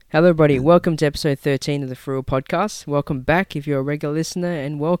Hello, everybody. Welcome to episode 13 of the For Real podcast. Welcome back if you're a regular listener,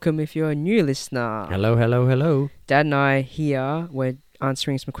 and welcome if you're a new listener. Hello. Dad and I here, we're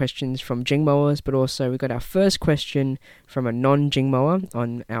answering some questions from Jingmoers, but also we got our first question from a non-Jingmoer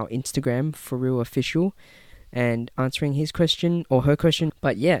on our Instagram, For Real Official, and answering his question or her question.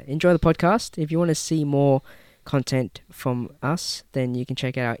 But yeah, enjoy the podcast. If you want to see more content from us, then you can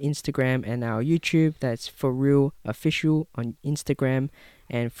check out our Instagram and our YouTube. That's For Real Official on Instagram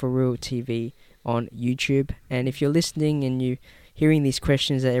and For Real TV on YouTube. And if you're listening and you hearing these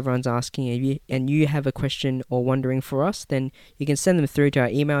questions that everyone's asking, and you have a question or wondering for us, then you can send them through to our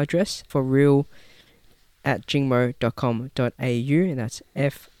email address, forreal@jingmo.com.au, and that's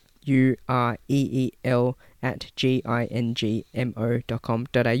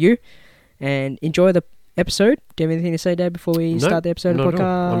FUREEL@GINGMO.com.au. And enjoy the episode. Do you have anything to say, Dad, before we start the episode of the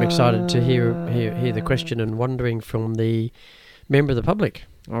podcast? I'm excited to hear the question and wondering from the member of the public.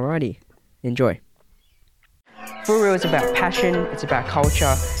 Alrighty, enjoy. For Real is about passion, it's about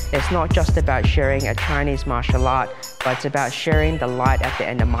culture. It's not just about sharing a Chinese martial art, but it's about sharing the light at the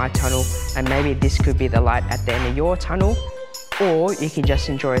end of my tunnel, and maybe this could be the light at the end of your tunnel, or you can just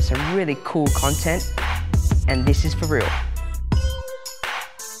enjoy some really cool content, and this is For Real.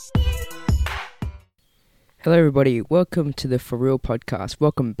 Hello everybody, welcome to the For Real podcast.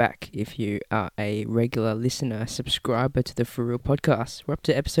 Welcome back if you are a regular listener, subscriber to the For Real podcast. We're up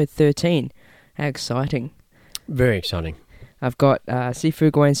to episode 13. How exciting. Very exciting. I've got Sifu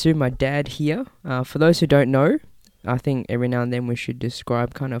Guansu, my dad, here. For those who don't know, I think every now and then we should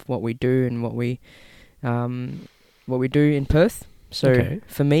describe kind of what we do and what we do in Perth. So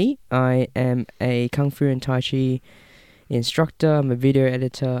For me, I am a Kung Fu and Tai Chi instructor, I'm a video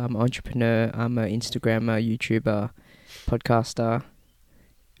editor, I'm an entrepreneur, I'm an Instagrammer, YouTuber, podcaster,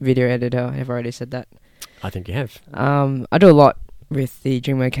 video editor. Have I already said that? I think you have. I do a lot with the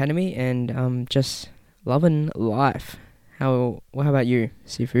Jingmo Academy, and just loving life. How about you,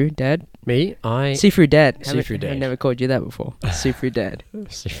 Sifu Dad? Me? Sifu Dad. Sifu Dad. I've never called you that before. Sifu Dad.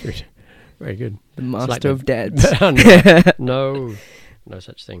 Sifu. Very good. The master of dads. No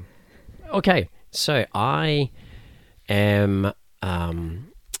such thing. Okay, so I am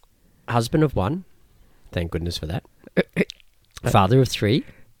husband of one, thank goodness for that. Father of three,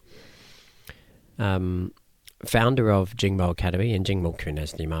 founder of Jingmo Academy and Jingmo Kun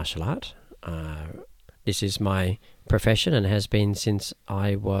as the martial art. This is my profession and has been since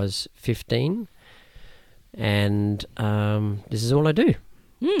I was 15, and this is all I do.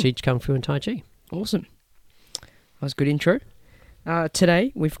 Teach Kung Fu and Tai Chi. Awesome. That was a good intro.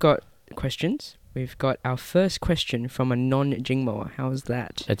 Today we've got questions. We've got our first question from a non-Jingmoer. How's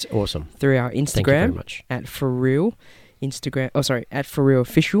that? That's awesome. Through our Instagram. Thank you very much. At For Real at For Real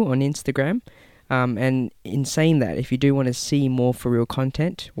Official on Instagram. And in saying that, if you do want to see more For Real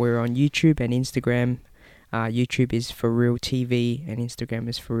content, we're on YouTube and Instagram. YouTube is For Real TV and Instagram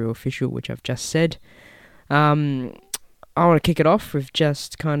is For Real Official, which I've just said. I want to kick it off with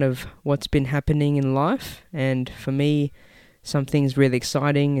just kind of what's been happening in life. And for me, something's really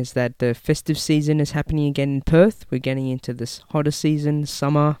exciting is that the festive season is happening again in Perth. We're getting into this hotter season,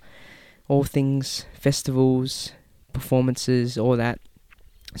 summer, all things festivals, performances, all that.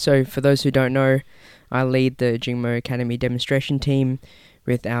 So for those who don't know, I lead the Jingmo Academy demonstration team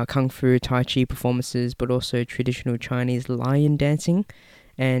with our Kung Fu, Tai Chi performances, but also traditional Chinese lion dancing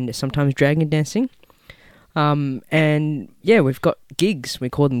and sometimes dragon dancing. And yeah, we've got gigs. We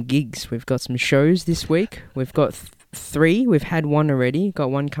call them gigs. We've got some shows this week. We've got 3. We've had one already. Got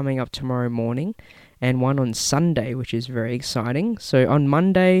one coming up tomorrow morning and one on Sunday, which is very exciting. So on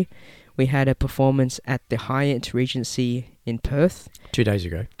Monday, we had a performance at the Hyatt Regency in Perth. 2 days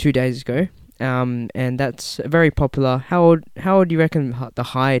ago. And that's very popular. How old do you reckon the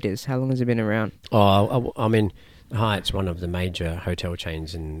Hyatt is? How long has it been around? Oh, I mean, the Hyatt's one of the major hotel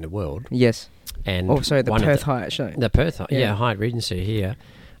chains in the world. Yes. And also the Perth Hyatt show. The Perth, Hyatt Regency here.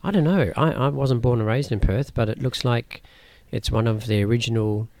 I don't know. I wasn't born and raised in Perth, but it looks like it's one of the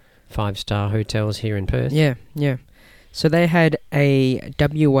original 5-star hotels here in Perth. Yeah. So they had a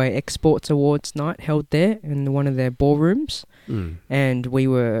WA Exports Awards night held there in one of their ballrooms, and we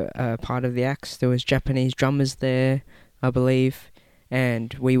were part of the acts. There was Japanese drummers there, I believe,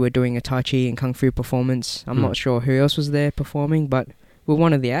 and we were doing a Tai Chi and Kung Fu performance. I'm not sure who else was there performing, but we're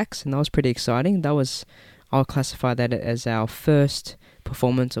one of the acts, and that was pretty exciting. I'll classify that as our first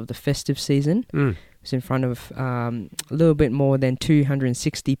performance of the festive season. It was in front of a little bit more than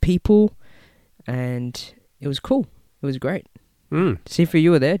 260 people, and it was cool. It was great. Sifu,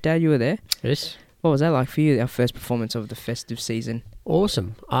 you were there. Dad, you were there. Yes. What was that like for you, our first performance of the festive season?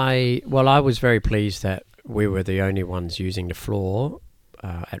 Awesome. I was very pleased that we were the only ones using the floor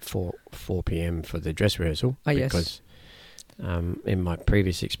at 4 p.m. for the dress rehearsal. Yes. Because in my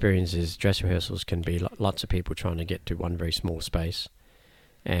previous experiences, dress rehearsals can be lots of people trying to get to one very small space,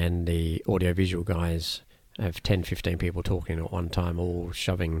 and the audiovisual guys have 10, 15 people talking at one time, all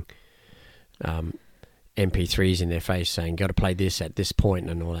shoving MP3s in their face saying, got to play this at this point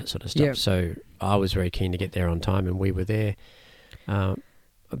and all that sort of stuff. Yeah. So I was very keen to get there on time, and we were there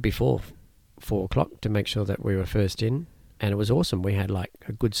before 4 o'clock to make sure that we were first in, and it was awesome. We had like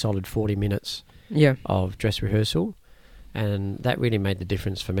a good solid 40 minutes of dress rehearsal, and that really made the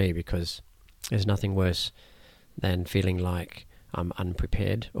difference for me, because there's nothing worse than feeling like I'm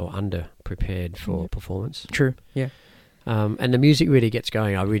unprepared or underprepared for performance. True, yeah. And the music really gets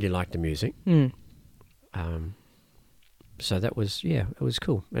going. I really like the music. So that was, it was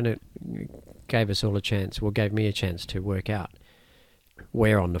cool. And it gave us all a chance, gave me a chance to work out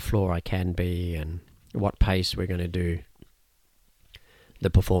where on the floor I can be and what pace we're going to do the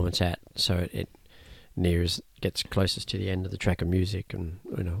performance at, so it gets closest to the end of the track of music and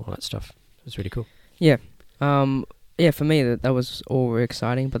all that stuff. It was really cool. Yeah. For me that was all very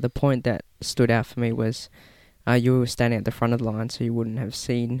exciting, but the point that stood out for me was you were standing at the front of the line, so you wouldn't have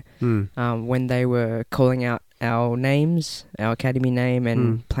seen when they were calling out our names, our academy name,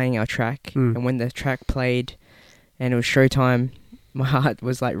 and playing our track. And when the track played and it was showtime, my heart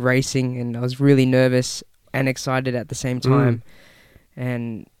was like racing, and I was really nervous and excited at the same time.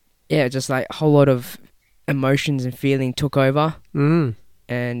 And just like a whole lot of emotions and feeling took over, and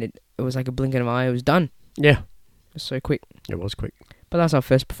it was like a blink of an eye. It was done. Yeah, it was so quick. It was quick. But that's our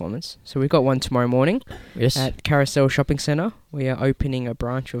first performance. So we've got one tomorrow morning. Yes. At Carousel Shopping Centre. We are opening a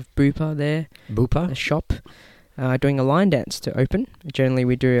branch of Bupa there. Bupa? A shop. Doing a line dance to open. Generally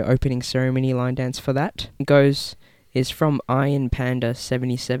we do an opening ceremony line dance for that. Is from Iron Panda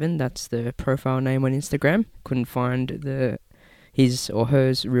 77. That's the profile name on Instagram. Couldn't find his or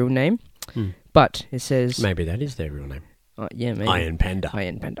hers real name. But it says... Maybe that is their real name. Yeah, maybe. Iron Panda.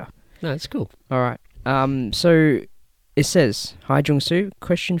 Iron Panda. No, that's cool. All right. So... It says, "Hi Jungsu,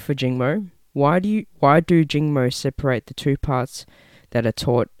 question for Jingmo. Why do Jingmo separate the two parts that are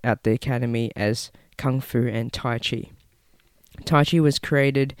taught at the academy as Kung Fu and Tai Chi? Tai Chi was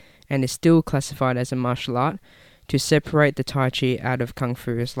created and is still classified as a martial art. To separate the Tai Chi out of Kung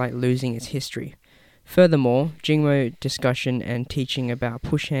Fu is like losing its history. Furthermore, Jingmo discussion and teaching about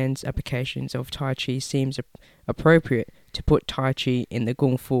push hands applications of Tai Chi seems appropriate to put Tai Chi in the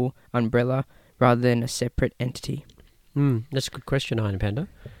Kung Fu umbrella rather than a separate entity." That's a good question, Iron Panda.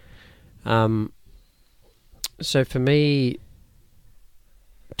 So for me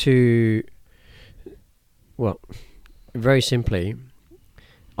very simply,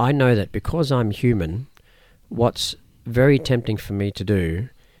 I know that because I'm human, what's very tempting for me to do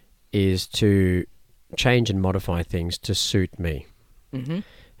is to change and modify things to suit me.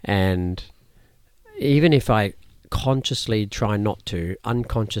 And even if I consciously try not to,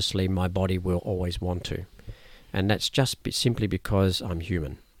 unconsciously my body will always want to. And that's just simply because I'm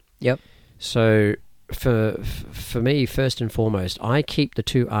human. Yep. So for me, first and foremost, I keep the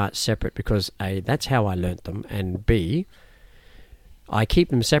two arts separate because A, that's how I learnt them, and B, I keep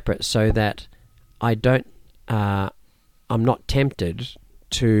them separate so that I'm not tempted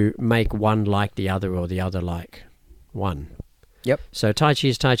to make one like the other or the other like one. Yep. So Tai Chi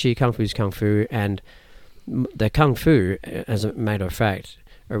is Tai Chi, Kung Fu is Kung Fu, and the Kung Fu, as a matter of fact,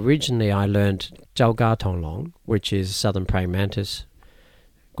 originally I learned Zhao Ga Tong Long, which is Southern Praying Mantis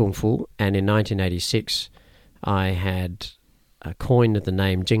Kung Fu, and in 1986 I had coined the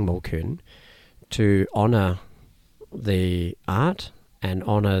name Jingmo Kun to honour the art and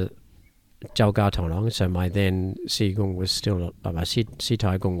honour Zhao Ga Tong Long. So my then Si Gung was still, Si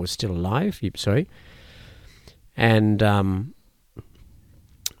Tai Gung was still alive. Sorry, and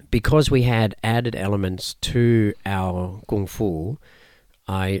because we had added elements to our Kung Fu,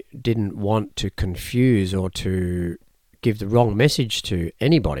 I didn't want to confuse or to give the wrong message to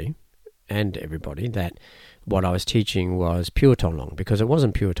anybody and everybody that what I was teaching was pure Tonglong, because it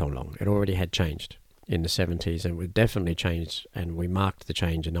wasn't pure Tonglong. It already had changed in the 70s, and it definitely changed, and we marked the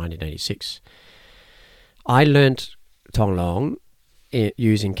change in 1986. I learnt Tonglong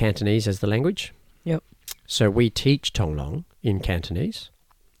using Cantonese as the language. Yep. So we teach Tonglong in Cantonese,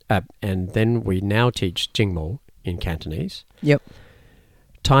 and then we now teach Jingmo in Cantonese. Yep.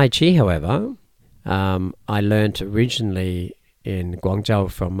 Tai Chi, however, I learnt originally in Guangzhou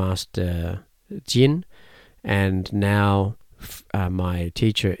from Master Jin, and now my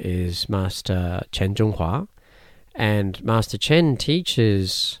teacher is Master Chen Zhonghua, and Master Chen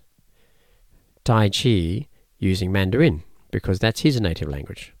teaches Tai Chi using Mandarin because that's his native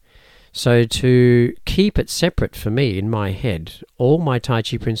language. So to keep it separate for me in my head, all my Tai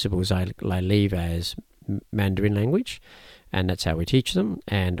Chi principles I leave as Mandarin language, and that's how we teach them,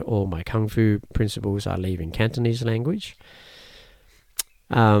 and all my Kung Fu principles I leave in Cantonese language.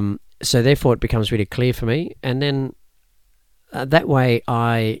 So therefore it becomes really clear for me, and then that way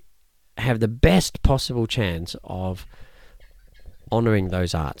I have the best possible chance of honouring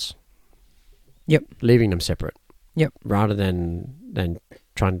those arts. Yep. Leaving them separate. Yep. Rather than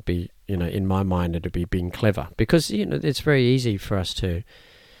trying to be, in my mind, it'd be being clever. Because, it's very easy for us to,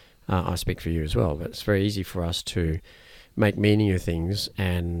 I speak for you as well, but it's very easy for us to make meaning of things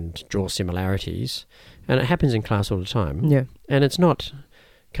and draw similarities. And it happens in class all the time. Yeah. And it's not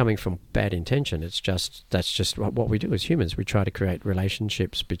coming from bad intention. That's just what we do as humans. We try to create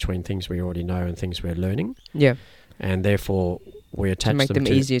relationships between things we already know and things we're learning. Yeah. And therefore we attach to make them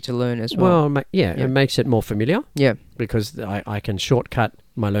easier to learn as well. Well, it makes it more familiar. Yeah. Because I can shortcut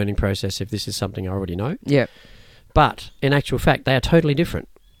my learning process if this is something I already know. Yeah. But in actual fact, they are totally different.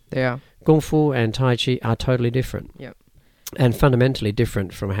 They are. Kung Fu and Tai Chi are totally different. Yep. And fundamentally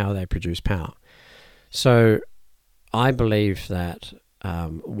different from how they produce power. So I believe that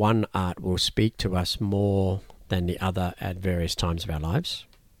one art will speak to us more than the other at various times of our lives.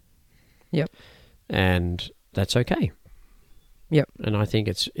 Yep. And that's okay. Yep. And I think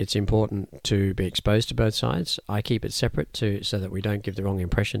it's important to be exposed to both sides. I keep it separate so that we don't give the wrong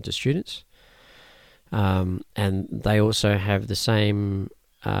impression to students. And they also have the same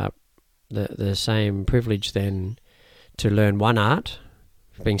the same privilege then to learn one art,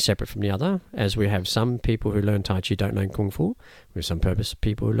 being separate from the other, as we have some people who learn Tai Chi don't learn Kung Fu. With some purpose,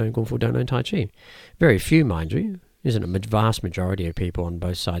 people who learn Kung Fu don't learn Tai Chi. Very few, mind you. Isn't it? Vast majority of people on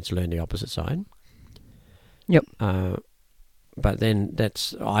both sides learn the opposite side. Yep. But then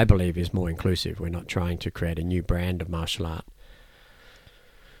that's, I believe, is more inclusive. We're not trying to create a new brand of martial art.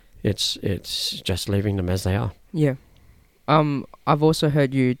 It's just leaving them as they are. Yeah. I've also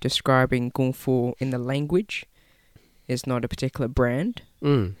heard you describing Kung Fu in the language. It's not a particular brand.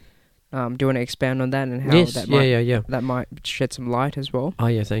 Mm. Do you want to expand on that and how Yes, that might shed some light as well? Oh,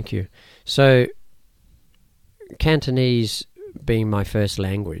 yeah, thank you. So, Cantonese being my first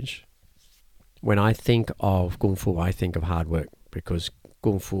language, when I think of Kung Fu, I think of hard work, because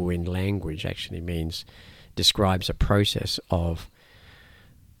Kung Fu in language actually describes a process of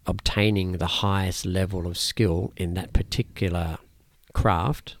obtaining the highest level of skill in that particular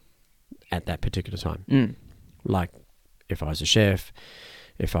craft at that particular time. Mm. Like if I was a chef,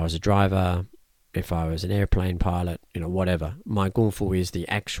 if I was a driver, if I was an airplane pilot, whatever. My Kung Fu is the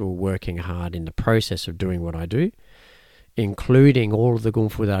actual working hard in the process of doing what I do, including all of the Kung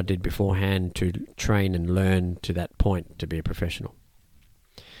Fu that I did beforehand to train and learn to that point to be a professional.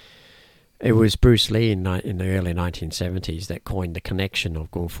 It was Bruce Lee in the early 1970s that coined the connection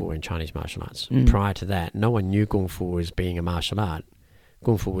of Kung Fu and Chinese martial arts. Mm. Prior to that, no one knew Kung Fu as being a martial art.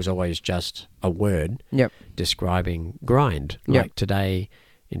 Kung Fu was always just a word describing grind. Like today,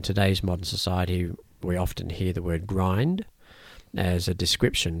 in today's modern society, we often hear the word grind as a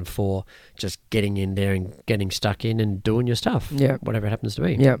description for just getting in there and getting stuck in and doing your stuff, whatever it happens to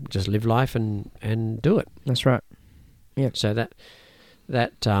be. Just live life and do it. That's right. Yeah. So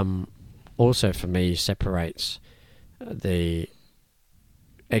that also for me separates the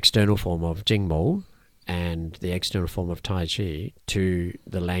external form of Jingmo and the external form of Tai Chi to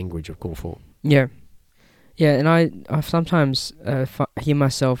the language of Kung Fu. Yeah. Yeah, and I sometimes hear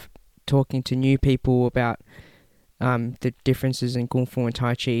myself talking to new people about the differences in Kung Fu and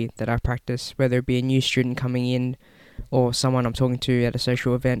Tai Chi that I practice, whether it be a new student coming in or someone I'm talking to at a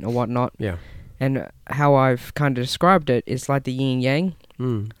social event or whatnot. Yeah. And how I've kind of described it is like the yin and yang.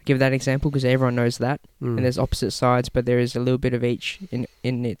 Mm. Give that example because everyone knows that. Mm. And there's opposite sides, but there is a little bit of each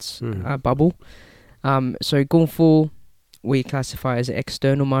in its bubble. So Kung Fu we classify as an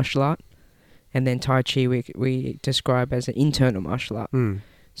external martial art, and then Tai Chi we describe as an internal martial art. Mm.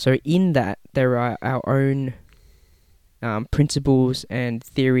 So in that there are our own principles and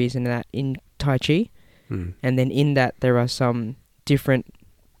theories in Tai Chi, and then in that there are some different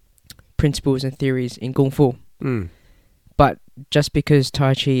principles and theories in Kung Fu. Mm. But just because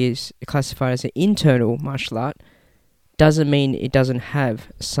Tai Chi is classified as an internal martial art doesn't mean it doesn't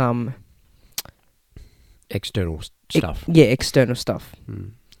have some external stuff. External stuff.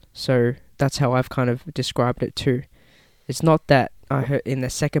 Mm. So that's how I've kind of described it too. It's not that I heard in the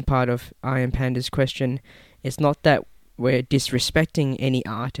second part of Iron Panda's question, it's not that we're disrespecting any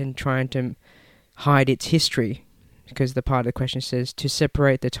art and trying to hide its history, because the part of the question says to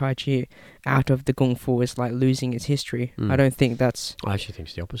separate the Tai Chi out of the Kung Fu is like losing its history. I don't think that's... I actually think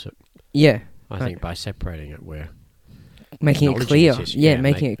it's the opposite. Yeah. I think by separating it, we're making it Acknowledging clear. its history. Yeah,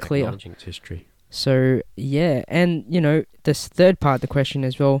 making it clear. Acknowledging its history. So, yeah, and, this third part of the question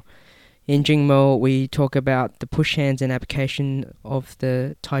as well, in Jingmo, we talk about the push hands and application of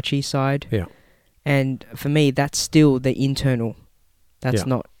the Tai Chi side. Yeah. And for me, that's still the internal. That's Yeah.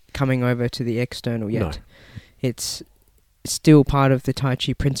 not coming over to the external yet. No. It's still part of the Tai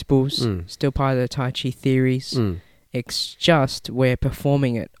Chi principles, Mm. still part of the Tai Chi theories. Mm. It's just we're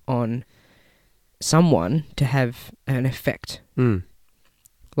performing it on someone to have an effect. Mm.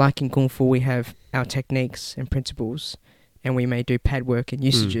 Like in Kung Fu, we have our techniques and principles, and we may do pad work and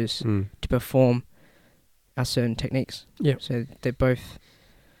usages Mm. to perform our certain techniques. Yeah. So they both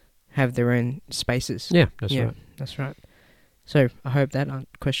have their own spaces. Yeah, that's Yeah, right. that's right. So I hope that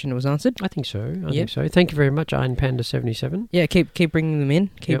question was answered. I think so. I Yep. think so. Thank you very much, Iron Panda 77. Yeah, keep bringing them in.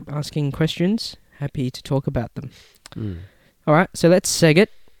 Keep Yep. asking questions. Happy to talk about them. Mm. All right, so let's seg it.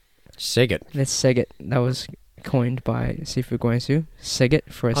 Seg it. Let's seg it. That was coined by Sifu Guangzhou. Seg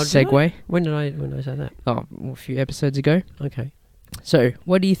it for a Oh, did I? segue. When did I say that? Oh, a few episodes ago. Okay. So,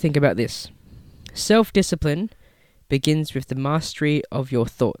 what do you think about this? Self-discipline begins with the mastery of your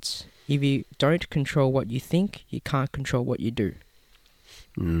thoughts. If you don't control what you think, you can't control what you do.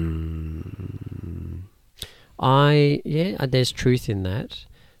 There's truth in that.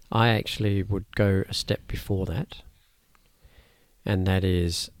 I actually would go a step before that, and that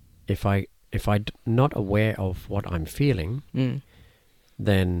is if I'm not aware of what I'm feeling, Mm.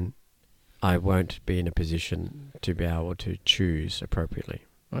 then I won't be in a position to be able to choose appropriately.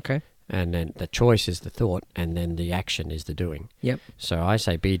 Okay. And then the choice is the thought, and then the action is the doing. Yep. So I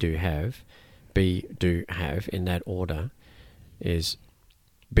say be, do, have in that order is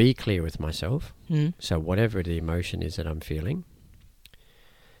be clear with myself. Mm. So whatever the emotion is that I'm feeling,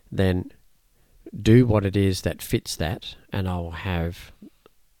 then do what it is that fits that, and I'll have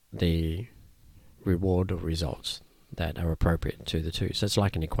the reward or results that are appropriate to the two. So it's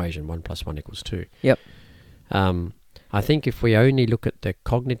like an equation, 1 + 1 = 2. Yep. I think if we only look at the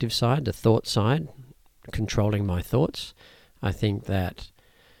cognitive side, the thought side, controlling my thoughts, I think that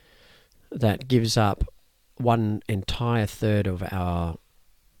gives up one entire third of our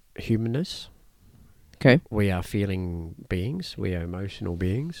humanness. Okay. We are feeling beings. We are emotional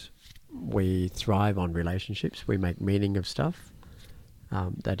beings. We thrive on relationships. We make meaning of stuff.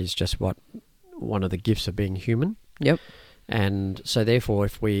 That is just one of the gifts of being human. Yep. And so therefore,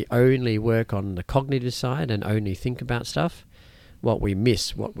 if we only work on the cognitive side and only think about stuff, what we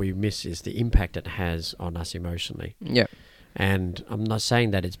miss is the impact it has on us emotionally. Yep. And I'm not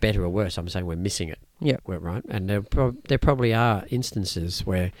saying that it's better or worse. I'm saying we're missing it. Yep. Right. And there probably are instances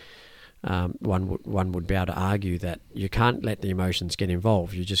where one would be able to argue that you can't let the emotions get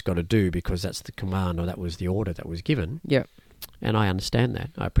involved. You just got to do because that's the command or that was the order that was given. Yep. And I understand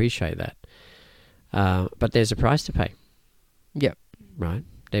that. I appreciate that. But there's a price to pay. Yep. Right?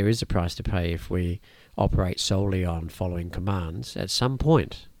 There is a price to pay if we operate solely on following commands. At some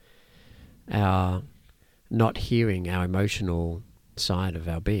point, our not hearing our emotional side of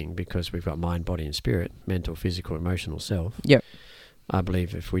our being, because we've got mind, body and spirit, mental, physical, emotional self. Yep. I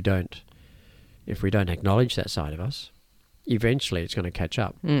believe if we don't acknowledge that side of us, eventually it's going to catch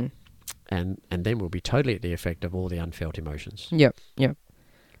up. Mm. And then we'll be totally at the effect of all the unfelt emotions. Yep. Yep.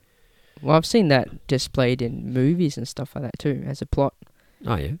 Well, I've seen that displayed in movies and stuff like that too, as a plot.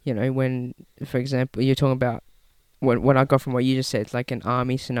 Oh, yeah. When, for example, you're talking about what I got from what you just said, like an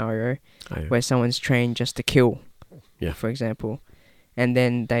army scenario Oh, yeah. where someone's trained just to kill, Yeah. for example, and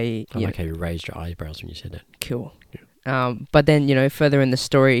then they I like how you raised your eyebrows when you said that. kill. But then, further in the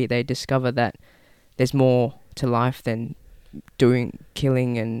story, they discover that there's more to life than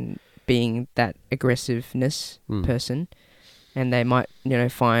killing and being that aggressiveness person, and they might,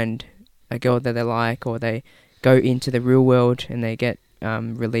 find a girl that they like, or they go into the real world and they get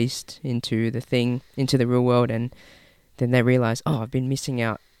released into the real world, and then they realize, oh, I've been missing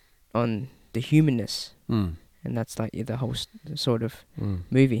out on the humanness, and that's like the whole sort of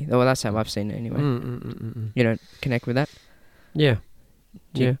movie. Well, that's how I've seen it anyway. You don't connect with that? Yeah.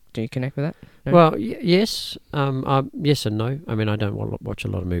 Do you connect with that? No? Well, yes. Yes and no. I mean, I don't watch a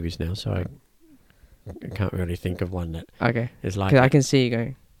lot of movies now, so I can't really think of one that Okay. is like. Because I can see you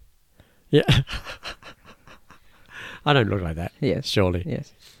going, Yeah. I don't look like that. yes. Surely.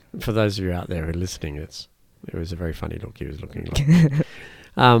 Yes. For those of you out there who are listening, it was a very funny look he was looking like.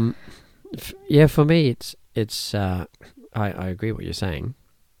 For me, it's. I agree what you're saying.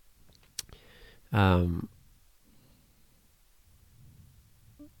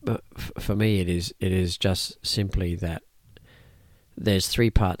 But for me, it is just simply that there's 3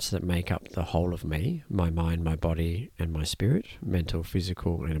 parts that make up the whole of me: my mind, my body, and my spirit, mental,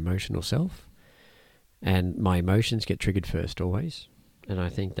 physical, and emotional self. And my emotions get triggered first always. And I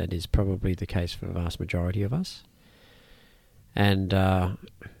think that is probably the case for the vast majority of us. And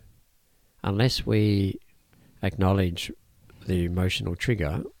unless we acknowledge the emotional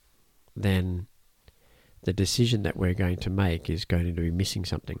trigger, then the decision that we're going to make is going to be missing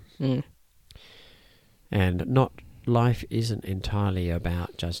something. And life isn't entirely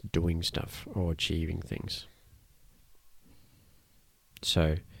about just doing stuff or achieving things.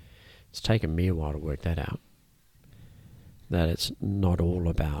 So it's taken me a while to work that out. That it's not all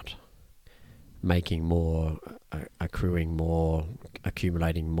about making more, accruing more,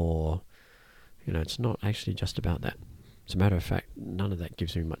 accumulating more. You know, it's not actually just about that. As a matter of fact, none of that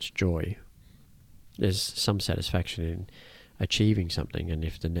gives me much joy. There's some satisfaction in achieving something, and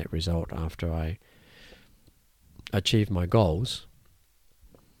if the net result after I achieve my goals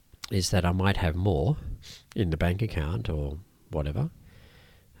is that I might have more in the bank account or whatever.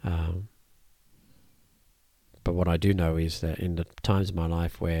 But what I do know is that in the times of my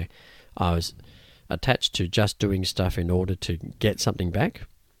life where I was attached to just doing stuff in order to get something back,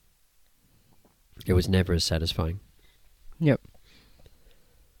 it was never as satisfying. Yep.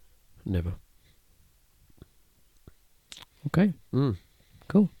 Never. Okay.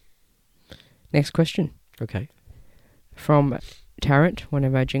 Cool. Next question. Okay. From Tarrant, one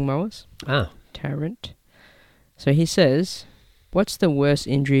of our Jingmoas. Tarrant. So he says, what's the worst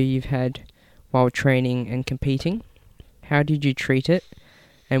injury you've had while training and competing? How did you treat it?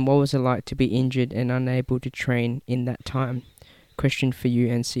 And what was it like to be injured and unable to train in that time? Question for you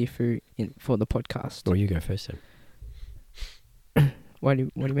and Sifu for the podcast. Well, you go first then. What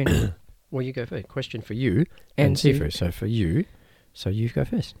do you mean? Well, you go first. Question for you and Sifu. So for you, you go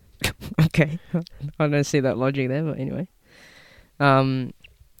first. Okay. I don't see that logic there, but anyway. For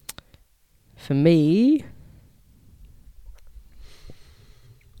me,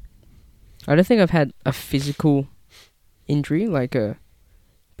 I don't think I've had a physical injury, like a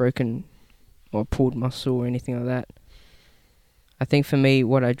broken or pulled muscle or anything like that. I think for me,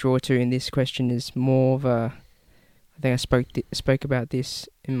 what I draw to in this question is more of a... I think I spoke about this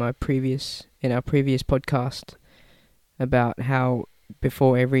in our previous podcast about how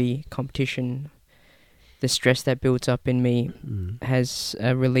before every competition, the stress that builds up in me has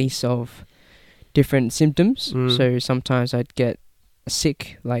a release of different symptoms. So sometimes I'd get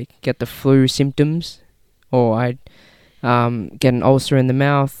sick, like get the flu symptoms, or I'd get an ulcer in the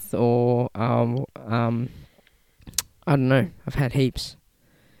mouth, or I don't know. I've had heaps.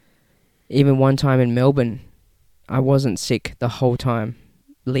 Even one time in Melbourne, I wasn't sick the whole time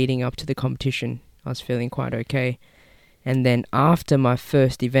leading up to the competition. I was feeling quite okay. And then after my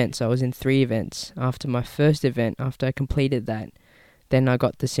first event, so I was in 3 events. After my first event, after I completed that, then I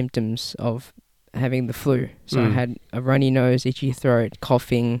got the symptoms of having the flu. So I had a runny nose, itchy throat,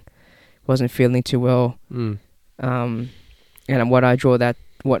 coughing, wasn't feeling too well. And what I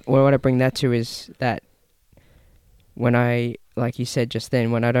bring that to is that when I, like you said just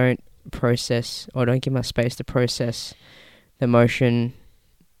then, when I don't process or don't give my space to process the emotion,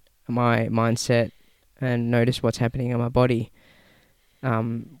 my mindset, and notice what's happening in my body,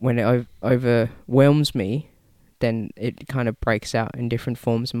 when it overwhelms me, then it kind of breaks out in different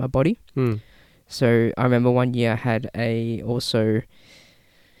forms in my body. So I remember one year I had also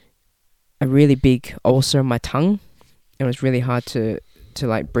a really big ulcer on my tongue. It was really hard to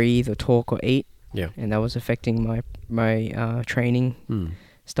like breathe or talk or eat. Yeah. And that was affecting my training,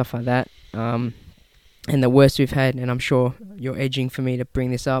 stuff like that. And the worst we've had, and I'm sure you're edging for me to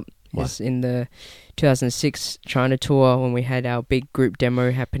bring this up, is in the 2006 China tour when we had our big group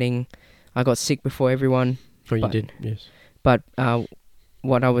demo happening. I got sick before everyone. Oh, you did? Yes. But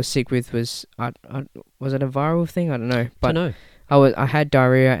what I was sick with was, was it a viral thing? I don't know. But I had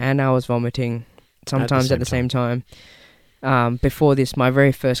diarrhea and I was vomiting sometimes at the same time. Before this, my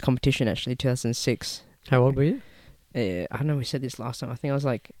very first competition, actually, 2006. How old were you? I don't know, we said this last time. I think I was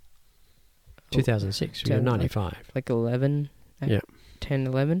like... 2006, you were 95. Like 11. Yeah. 10,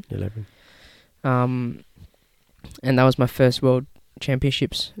 11. 11. And that was my first World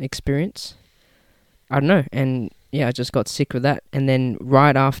Championships experience. I don't know. And yeah, I just got sick with that. And then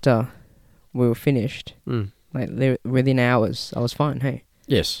right after we were finished, like within hours, I was fine, hey?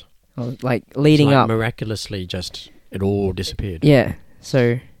 Yes. I was like leading up. Miraculously just, it all disappeared. Yeah.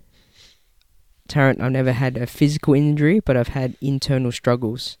 So, Tarrant, I've never had a physical injury, but I've had internal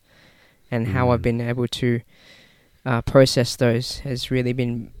struggles. And how I've been able to process those has really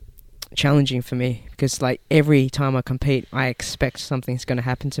been challenging for me, because like every time I compete, I expect something's going to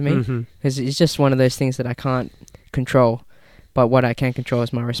happen to me, because it's just one of those things that I can't control, but what I can control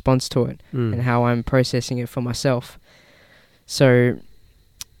is my response to it and how I'm processing it for myself. So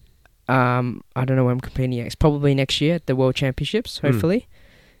I don't know when I'm competing next. Probably next year at the World Championships, hopefully.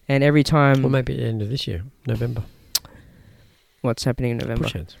 And every time... Or maybe at the end of this year, November. What's happening in November?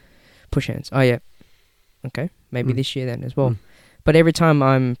 Push hands. Push hands. Oh, yeah. Okay. Maybe this year then as well. Mm. But every time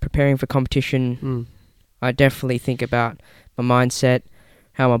I'm preparing for competition, I definitely think about my mindset,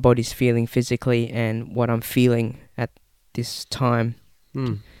 how my body's feeling physically, and what I'm feeling at this time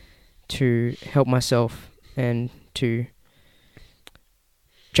to help myself and to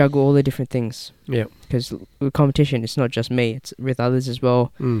juggle all the different things. Yeah. Because with competition, it's not just me, it's with others as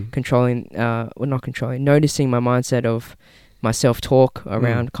well. Noticing my mindset of my self-talk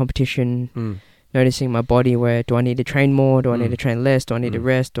around competition, noticing my body, where do I need to train more, do I need to train less, do I need to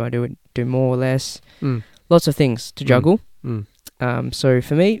rest, do I do more or less? Lots of things to juggle. So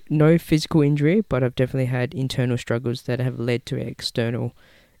for me, no physical injury, but I've definitely had internal struggles that have led to external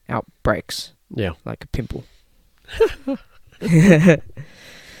outbreaks. Yeah. Like a pimple.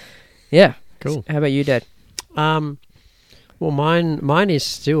 Yeah. Cool. How about you, Dad? Well, mine is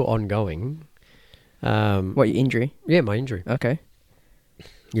still ongoing. What, your injury? Yeah, my injury. Okay.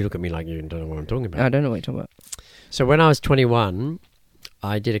 You look at me like you don't know what I'm talking about. I don't know what you're talking about. So when I was 21,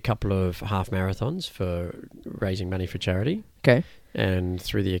 I did a couple of half marathons for raising money for charity. Okay. And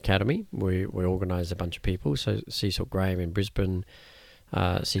through the academy, we organised a bunch of people. So Cecil Graham in Brisbane,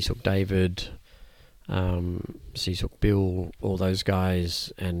 Cecil David, Cecil Bill, all those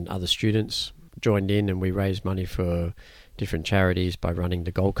guys and other students joined in, and we raised money for different charities by running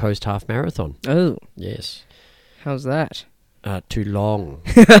the Gold Coast Half Marathon. Oh. Yes. How's that? Too long.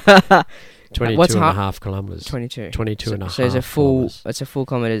 22 What's and a half kilometres. 22. 22 and a half So it's a full, kilometres. it's a full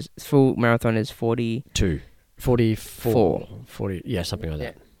kilometres, full marathon is 40. 44. 40, yeah, something like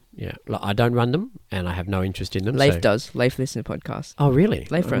that. Yeah. Like, I don't run them, and I have no interest in them. Leif does. Leif listens to podcasts. Oh, really?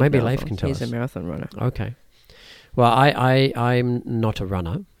 Leif runs Maybe marathons. Leif can tell He's us. a marathon runner. Okay. Well, I'm not a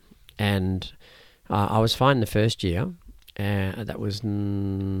runner, and I was fine the first year. That was,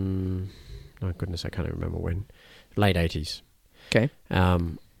 oh goodness, I can't even remember when. Late 80s. Okay.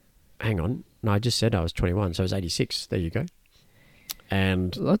 Hang on. No, I just said I was 21, so I was 86. There you go.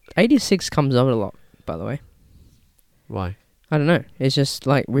 And 86 comes up a lot, by the way. why? I don't know. It's just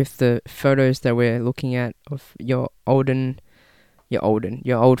like with the photos that we're looking at of your old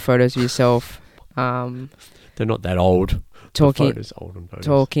photos of yourself. They're not that old. Talking photos.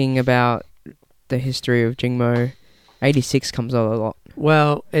 talking about the history of Jingmo. 86 comes up a lot.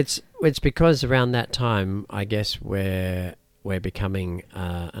 Well, it's because around that time, I guess we're becoming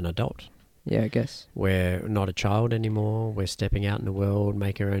an adult. Yeah, I guess. We're not a child anymore. We're stepping out in the world,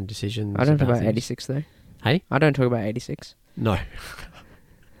 making our own decisions. I don't talk about things. 86 though. Hey? I don't talk about 86. No.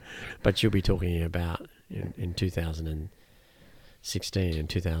 But you'll be talking about in 2016 and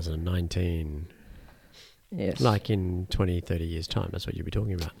 2019. Yes. Like in 20, 30 years' time. That's what you'll be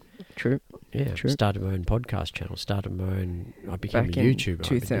talking about. True. Yeah. True. Started my own podcast channel. Started my own... I became Back a in YouTuber.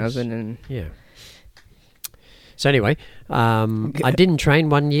 2000 and... Yeah. So anyway, I didn't train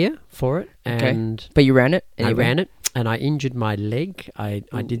 1 year for it. And But you ran it anyway. I ran it, and I injured my leg. I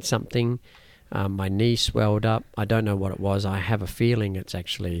did something. My knee swelled up. I don't know what it was. I have a feeling it's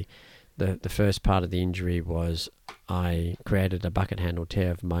actually the first part of the injury was I created a bucket handle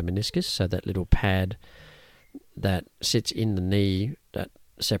tear of my meniscus. So that little pad that sits in the knee that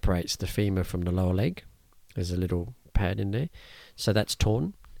separates the femur from the lower leg. There's a little pad in there. So that's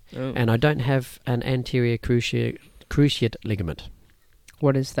torn. Oh. And I don't have an anterior cruciate ligament.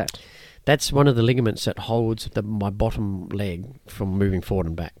 What is that? That's one of the ligaments that holds my bottom leg from moving forward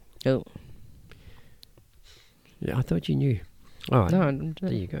and back. Oh. Yeah, I thought you knew. All right. No, I don't.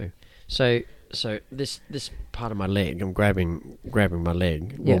 There you go. So this part of my leg, I'm grabbing my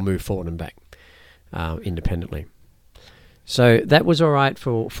leg, will move forward and back independently. So that was all right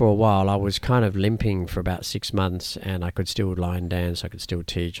for a while. I was kind of limping for about 6 months, and I could still line dance, I could still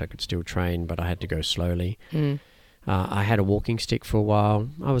teach, I could still train, but I had to go slowly. I had a walking stick for a while.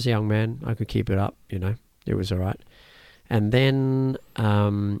 I was a young man. I could keep it up, It was all right. And then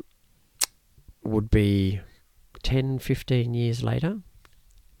would be 10, 15 years later.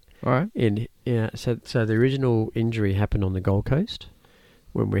 All right. So the original injury happened on the Gold Coast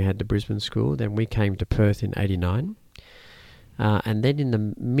when we had the Brisbane school. Then we came to Perth in 89. And then in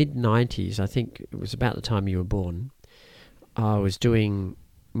the mid-90s, I think it was about the time you were born, I was doing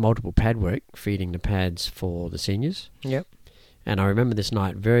multiple pad work, feeding the pads for the seniors. Yep. And I remember this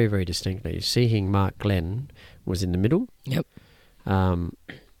night very, very distinctly. Seeing Mark Glenn was in the middle. Yep.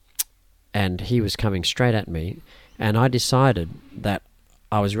 And he was coming straight at me. And I decided that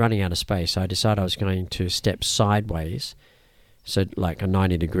I was running out of space. I decided I was going to step sideways, so like a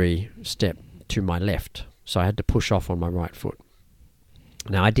 90-degree step to my left. So I had to push off on my right foot.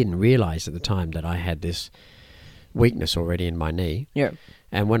 Now, I didn't realise at the time that I had this weakness already in my knee. Yeah.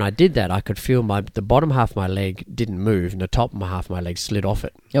 And when I did that, I could feel the bottom half of my leg didn't move and the top half of my leg slid off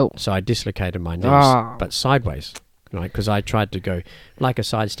it. Oh. So I dislocated my knees, Ah. but sideways, right? Because I tried to go like a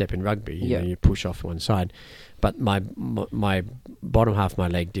sidestep in rugby. You know, you push off one side. But my bottom half of my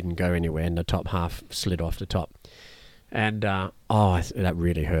leg didn't go anywhere and the top half slid off the top. And, that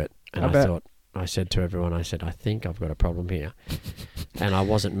really hurt. And I said to everyone, I think I've got a problem here. And I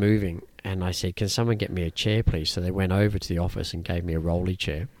wasn't moving. And I said, can someone get me a chair, please? So they went over to the office and gave me a rolly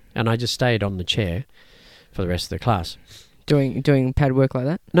chair. And I just stayed on the chair for the rest of the class. Doing pad work like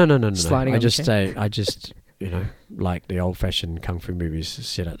that? No. Sliding I on the just chair? I just, like the old-fashioned kung fu movies,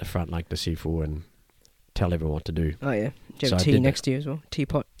 sit at the front like the Sifu and tell everyone what to do. Oh, yeah. Do you So have I tea did next to you as well?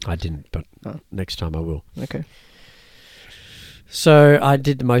 Teapot? I didn't, but next time I will. Okay. So I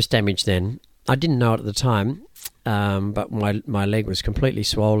did the most damage then. I didn't know it at the time, but my leg was completely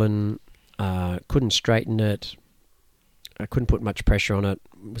swollen. Couldn't straighten it. I couldn't put much pressure on it.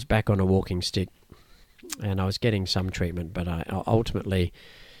 Was back on a walking stick, and I was getting some treatment, but ultimately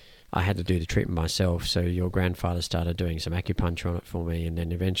I had to do the treatment myself. So your grandfather started doing some acupuncture on it for me, and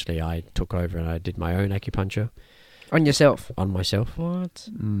then eventually I took over and I did my own acupuncture. On yourself? On myself. What?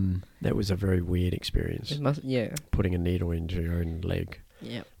 That was a very weird experience. Yeah. Putting a needle into your own leg.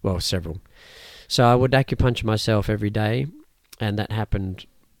 Yeah. Well, several. So I would acupuncture myself every day, and that happened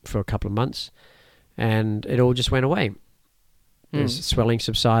for a couple of months, and it all just went away. The swelling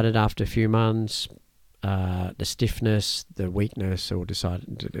subsided after a few months. The stiffness, the weakness all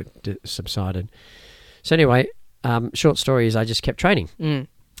subsided. So anyway, short story is I just kept training.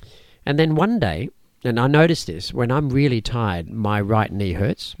 And then one day, and I noticed this, when I'm really tired, my right knee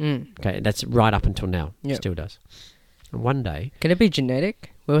hurts. Okay, that's right up until now. Yep. Still does. And one day... Can it be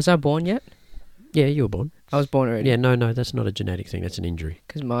genetic? Was I born yet? Yeah, you were born. I was born already. Yeah, no, that's not a genetic thing. That's an injury.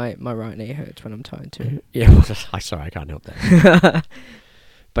 Because my right knee hurts when I'm tired too. Yeah, well, sorry, I can't help that.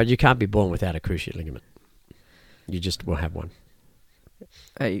 But you can't be born without a cruciate ligament. You just will have one.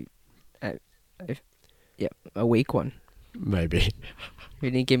 A weak one. Maybe. You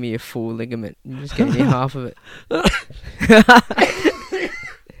didn't give me a full ligament. You just gave me half of it.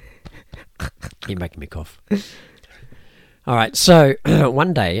 You're making me cough. All right, so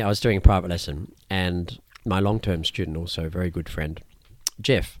one day I was doing a private lesson, and my long-term student, also a very good friend,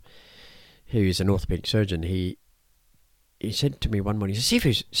 Jeff, who's an orthopedic surgeon, he said to me one morning, he said,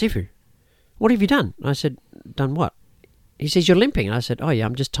 Sifu, what have you done? I said, done what? He says, you're limping. And I said, oh yeah,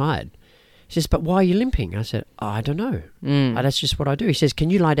 I'm just tired. He says, but why are you limping? I said, oh, I don't know. That's just what I do. He says, can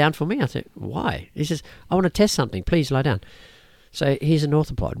you lie down for me? I said, why? He says, I want to test something. Please lie down. So he's an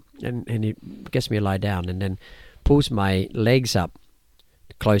orthopod, and he gets me to lie down, and then pulls my legs up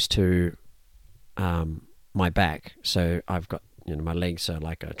close to my back. So I've got, my legs are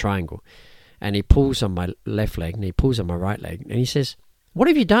like a triangle. And he pulls on my left leg, and he pulls on my right leg. And he says, what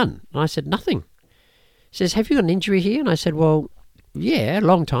have you done? And I said, nothing. He says, have you got an injury here? And I said, well, yeah, a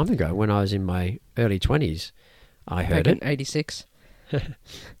long time ago when I was in my early 20s, I heard back it. in 86.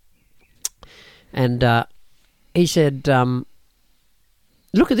 And he said,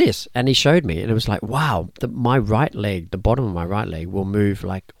 look at this. And he showed me, and it was like, wow, my right leg, the bottom of my right leg will move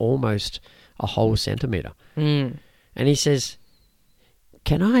like almost a whole centimetre. And he says,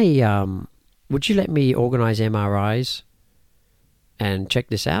 can I, would you let me organise MRIs and check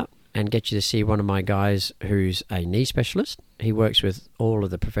this out and get you to see one of my guys who's a knee specialist? He works with all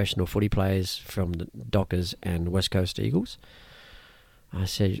of the professional footy players from the Dockers and West Coast Eagles. I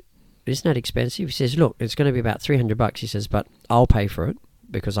said, isn't that expensive? He says, look, it's going to be about $300. He says, but I'll pay for it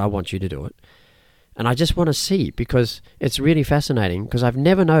because I want you to do it. And I just want to see, because it's really fascinating, because I've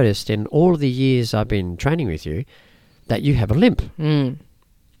never noticed in all of the years I've been training with you that you have a limp. And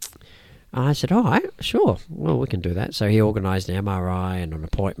I said, all right, sure. Well, we can do that. So he organised an MRI and an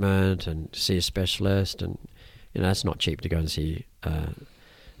appointment and see a specialist. And, it's not cheap to go and see an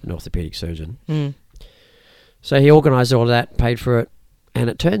orthopaedic surgeon. So he organised all of that, paid for it. And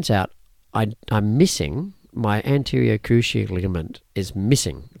it turns out I'm missing, my anterior cruciate ligament is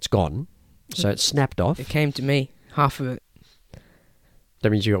missing. It's gone. So it's snapped off. It came to me, half of it. That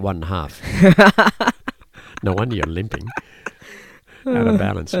means you got 1.5. No wonder you're limping. Out of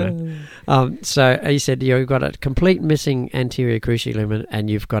balance, man. So he said, you've got a complete missing anterior cruciate ligament and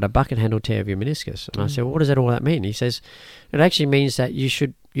you've got a bucket handle tear of your meniscus. And I said, well, what does all that mean? He says, it actually means that you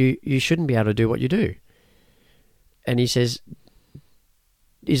shouldn't be able to do what you do. And he says,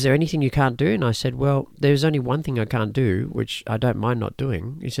 is there anything you can't do? And I said, well, there's only one thing I can't do, which I don't mind not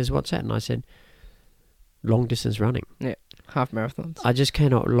doing. He says, what's that? And I said, long distance running. Yeah, half marathons. I just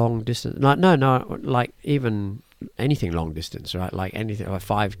cannot long distance. Like, no, like even anything long distance, right? Like anything, like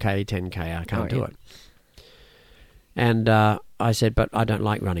 5K, 10K, I can't do it. And I said, but I don't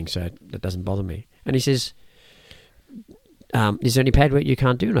like running, so that doesn't bother me. And he says, is there any pad work you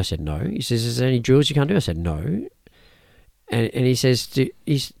can't do? And I said, no. He says, is there any drills you can't do? I said, no. And he says,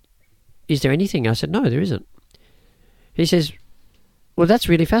 is there anything? I said, no, there isn't. He says, well, that's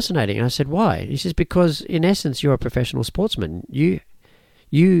really fascinating. And I said, why? He says, because in essence, you're a professional sportsman.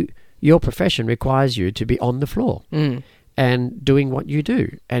 Your profession requires you to be on the floor and doing what you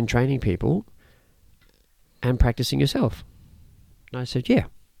do and training people and practicing yourself. And I said, yeah.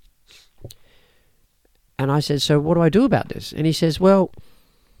 And I said, so what do I do about this? And he says, well,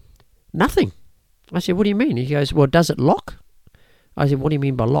 nothing. I said, what do you mean? He goes, well, does it lock? I said, what do you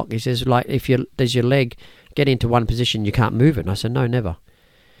mean by lock? He says, like, does your leg get into one position, you can't move it? And I said, no, never.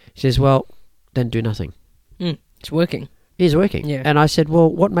 He says, well, then do nothing. It's working. It is working. Yeah. And I said, well,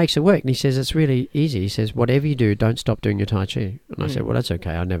 what makes it work? And he says, it's really easy. He says, whatever you do, don't stop doing your Tai Chi. And I said, well, that's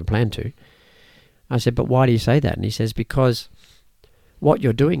okay. I never planned to. I said, but why do you say that? And he says, because what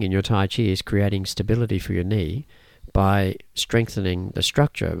you're doing in your Tai Chi is creating stability for your knee by strengthening the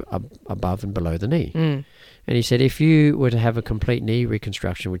structure above and below the knee. And he said, if you were to have a complete knee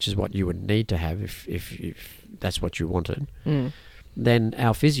reconstruction, which is what you would need to have if that's what you wanted, then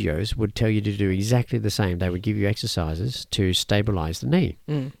our physios would tell you to do exactly the same. They would give you exercises to stabilize the knee.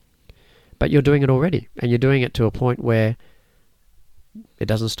 But you're doing it already, and you're doing it to a point where it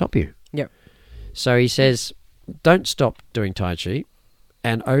doesn't stop you. Yep. So he says, don't stop doing Tai Chi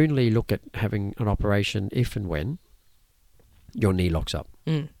and only look at having an operation if and when your knee locks up.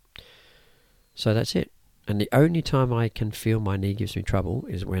 So that's it. And the only time I can feel my knee gives me trouble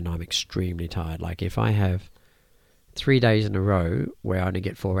is when I'm extremely tired. Like if I have 3 days in a row where I only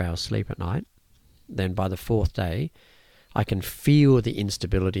get 4 hours sleep at night, then by the fourth day, I can feel the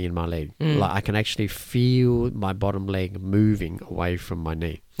instability in my leg. Like I can actually feel my bottom leg moving away from my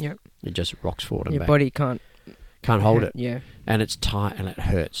knee. Yep. It just rocks forward and Your back. body can't hold it. Yeah. And it's tight and it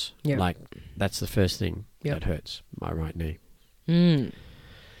hurts. Yep. Like that's the first thing Yep. that hurts, my right knee.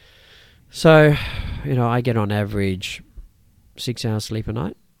 So, I get on average 6 hours sleep a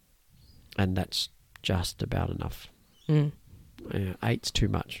night, and that's just about enough. 8's too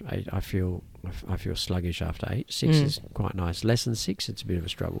much. 8, I feel sluggish after 8. 6 is quite nice. Less than 6, it's a bit of a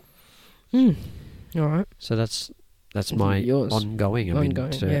struggle. All right. So that's my yours. ongoing. I mean,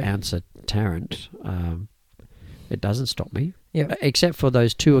 to answer Tarrant, it doesn't stop me. Yeah. Except for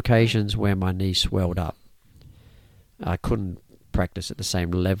those 2 occasions where my knee swelled up. I couldn't practice at the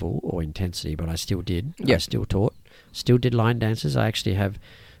same level or intensity, but I still did. Yep. I still taught. Still did line dances. I actually have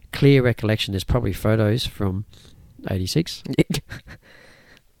clear recollection. There's probably photos from 86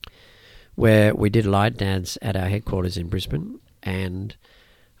 where we did a line dance at our headquarters in Brisbane, and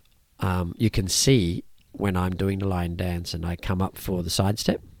you can see when I'm doing the line dance and I come up for the side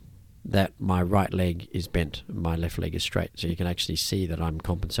step that my right leg is bent and my left leg is straight. So you can actually see that I'm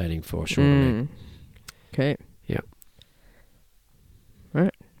compensating for a shorter leg. Okay. Yeah.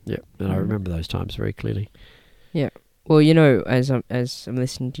 Right. Yeah. And I remember those times very clearly. Yeah. Well, as I'm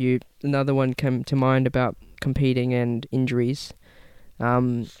listening to you, another one came to mind about competing and injuries.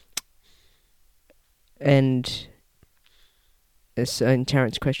 And in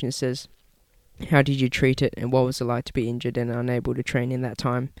Terrence's question, it says, how did you treat it and what was it like to be injured and unable to train in that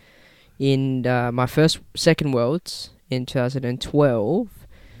time? In my second Worlds in 2012,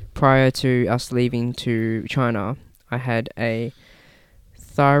 prior to us leaving to China, I had a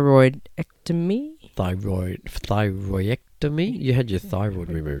thyroidectomy. Thyroidectomy? You had your thyroid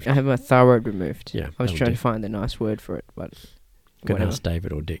removed. I had my thyroid removed. Yeah. I was trying to find the nice word for it, but Can ask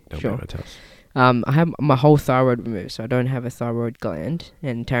David or Dick. They'll be able to tell us. I have my whole thyroid removed, so I don't have a thyroid gland.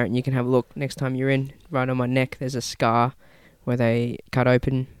 And Tarrant, you can have a look next time you're in. Right on my neck, there's a scar where they cut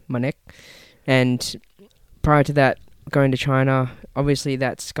open my neck. And prior to that, going to China, obviously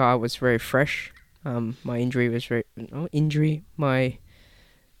that scar was very fresh. My injury was my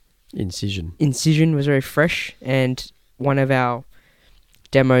incision was very fresh. And one of our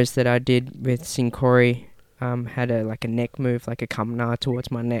demos that I did with Sincori had a neck move, like a kamna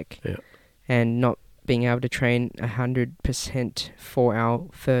towards my neck. Yeah. And not being able to train 100% for our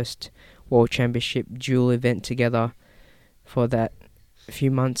first World Championship dual event together for that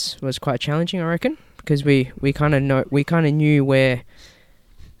few months was quite challenging, I reckon, because we kind of knew where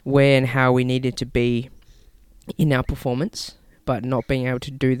and how we needed to be in our performance, but not being able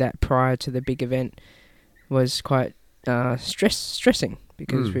to do that prior to the big event was quite stressing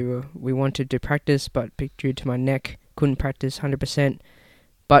because we wanted to practice, but due to my neck, couldn't practice 100%.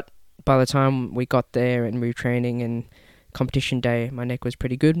 But by the time we got there and we were training and competition day, my neck was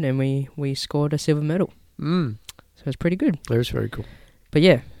pretty good, and we scored a silver medal. So it's pretty good. That was very cool. But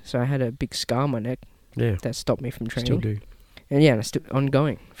yeah, so I had a big scar on my neck Yeah. that stopped me from training. Still do. And yeah, it's still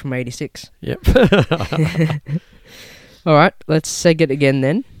ongoing from 86. Yep. All right, let's seg it again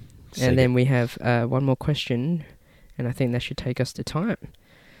then. Seg And then we have one more question, and I think that should take us to time.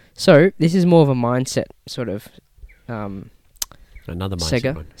 So this is more of a mindset sort of Another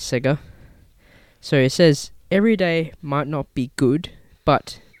mindset one. Sega. So it says, every day might not be good,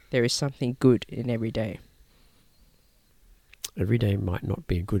 but there is something good in every day. Every day might not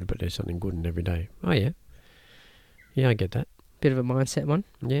be good, but there's something good in every day. Oh, yeah. Yeah, I get that. Bit of a mindset one.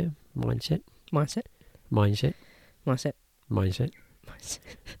 Yeah. Mindset. Mindset. Mindset. Mindset. Mindset. Mindset.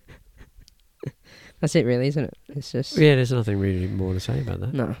 That's it really, isn't it? It's just... Yeah, there's nothing really more to say about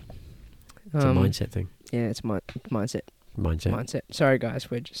that. No. It's a mindset thing. Yeah, it's mindset. Mindset. Mindset. Sorry guys,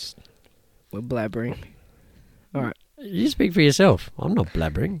 we're blabbering. Alright. You speak for yourself. I'm not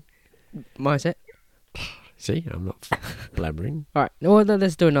blabbering. Mindset. See, I'm not blabbering. Alright, well,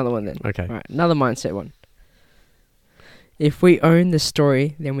 let's do another one then. Okay. Alright, another mindset one. If we own the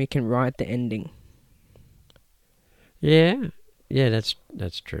story, then we can write the ending. Yeah. Yeah, that's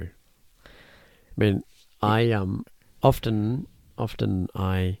true. I mean, I often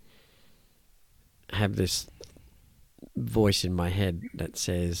I have this voice in my head that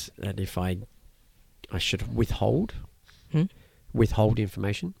says that if I should withhold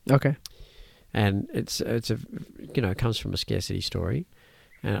information. Okay. And it's a it comes from a scarcity story,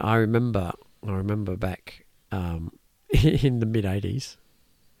 and I remember back in the mid '80s,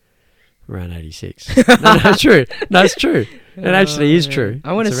 around '86. No, that's true. No, it's true. It actually is true.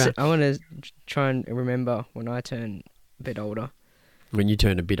 I want to try and remember when I turn a bit older. When you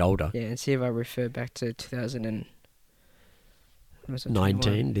turn a bit older. Yeah, and see if I refer back to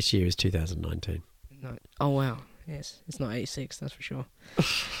 2019. This year is 2019. No. Oh wow. Yes, it's not 86. That's for sure.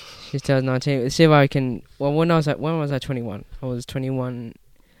 It's 2019. Let's see if I can. Well, when was I 21? I was 21.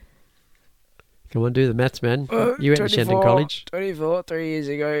 Come on, do the maths, man. You went to Shenton College. 24, 3 years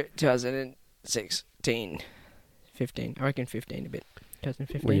ago, 2016. 15. I reckon 15 a bit.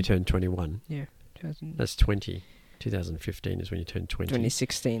 2015. When you turned 21. Yeah. 2000. That's 20. 2015 is when you turned 20.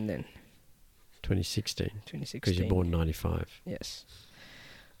 2016 then. 2016. 2016. Because you're born 95. Yes.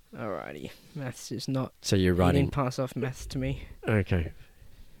 Alrighty. Maths is not... So you're You writing... didn't pass off maths to me. Okay.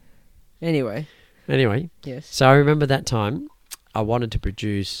 Anyway. Yes. So I remember that time I wanted to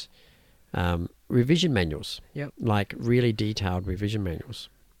produce revision manuals. Yep. Like really detailed revision manuals.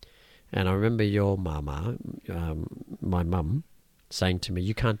 And I remember your mama, my mum, saying to me,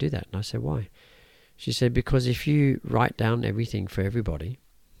 you can't do that. And I said, why? She said, because if you write down everything for everybody,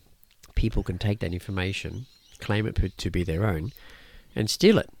 people can take that information, claim it to be their own, and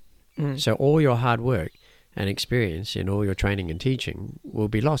steal it. So all your hard work and experience in all your training and teaching will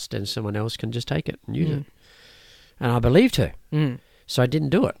be lost, and someone else can just take it and use it. And I believed her. So I didn't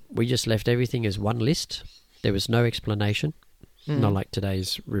do it. We just left everything as one list. There was no explanation. Not like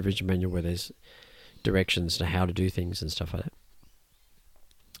today's revision manual where there's directions to how to do things and stuff like that.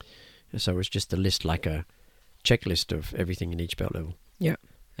 So it was just a list, like a checklist of everything in each belt level. Yeah.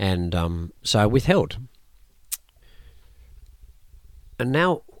 And so I withheld. And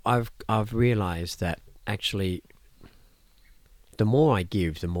now I've realised that actually the more I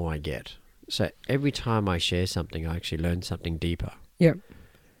give, the more I get. So every time I share something, I actually learn something deeper. Yeah.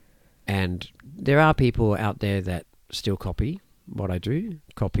 And there are people out there that still copy what I do,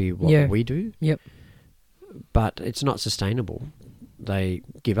 copy what we do. Yep. But it's not sustainable. They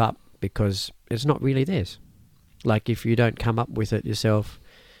give up because it's not really theirs. Like if you don't come up with it yourself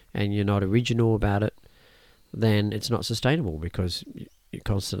and you're not original about it, then it's not sustainable because you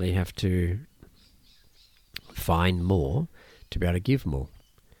constantly have to find more to be able to give more.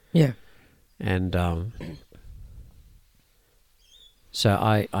 Yeah. And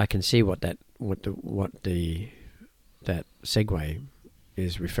so I can see what that segue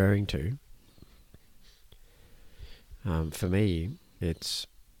is referring to. For me, it's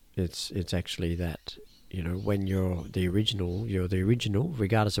actually that, when you're the original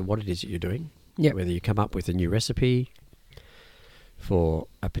regardless of what it is that you're doing. Yep. Whether you come up with a new recipe for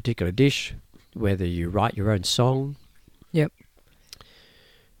a particular dish, whether you write your own song. Yep.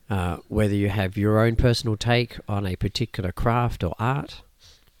 Whether you have your own personal take on a particular craft or art,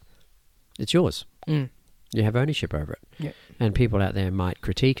 it's yours. You have ownership over it. Yep. And people out there might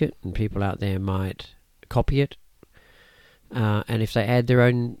critique it, and people out there might copy it. And if they add their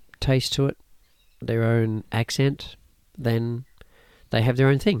own taste to it, their own accent, then they have their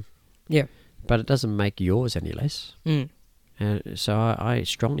own thing. Yeah. But it doesn't make yours any less. And so I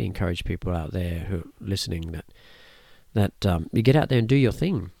strongly encourage people out there who are listening that you get out there and do your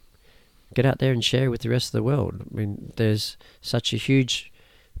thing. get out there and share with the rest of the world. I mean, there's such a huge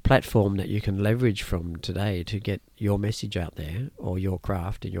platform that you can leverage from today to get your message out there, or your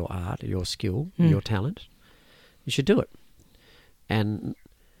craft, or your art, or your skill, your talent. You should do it. And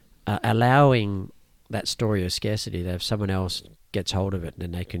allowing that story of scarcity, that if someone else gets hold of it,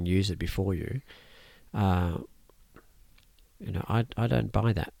 then they can use it before you. I don't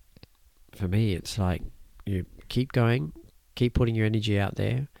buy that. For me, it's like you keep going, keep putting your energy out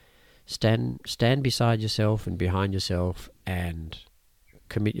there, stand beside yourself and behind yourself, and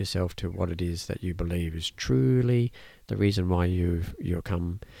commit yourself to what it is that you believe is truly the reason why you're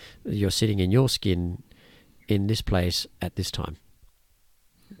sitting in your skin in this place at this time.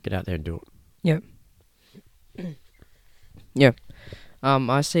 Get out there and do it. Yeah. Yeah.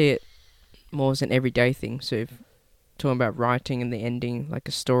 I see it more as an everyday thing. So if talking about writing and the ending, like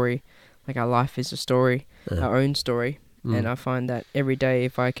a story, like our life is a story, our own story. And I find that every day,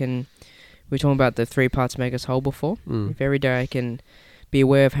 if I can, we were talking about the 3 parts make us whole before. If every day I can be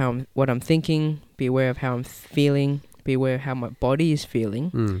aware of what I'm thinking, be aware of how I'm feeling, be aware of how my body is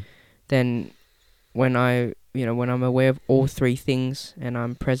feeling, then when I'm aware of all 3 things and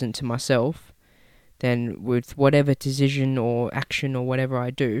I'm present to myself, then with whatever decision or action or whatever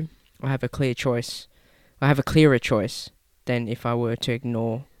I do, I have a clear choice. I have a clearer choice than if I were to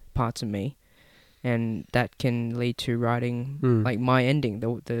ignore parts of me. And that can lead to writing like my ending,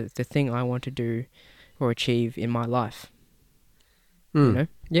 the thing I want to do or achieve in my life. You know?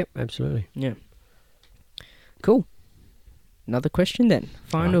 Yep, absolutely. Yeah. Cool. Another question then.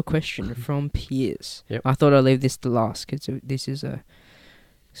 Final question from Piers. Yep. I thought I'd leave this to last because this is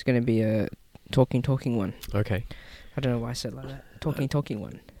it's going to be a talking one. Okay. I don't know why I said it like that. Talking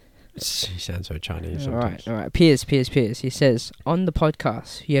one. He sounds so Chinese All sometimes. right. Piers. He says, on the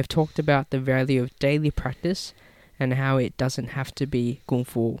podcast, you have talked about the value of daily practice and how it doesn't have to be Kung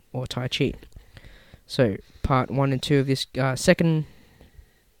Fu or Tai Chi. So, part 1 and 2 of this second...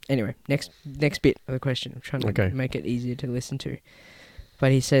 Anyway, next bit of the question. I'm trying to make it easier to listen to.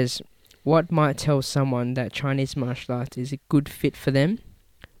 But he says, what might tell someone that Chinese martial arts is a good fit for them?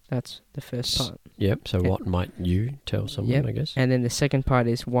 That's the first part. Yep, so what might you tell someone, I guess? And then the second part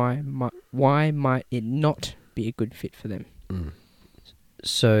is why might it not be a good fit for them?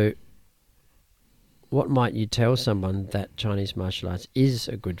 So, what might you tell someone that Chinese martial arts is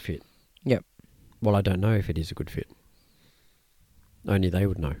a good fit? Yep. Well, I don't know if it is a good fit. Only they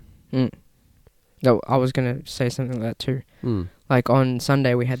would know. No, I was going to say something like that too. Like on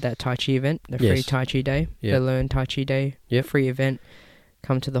Sunday we had that Tai Chi event, the free Tai Chi day, the Learn Tai Chi day, free event.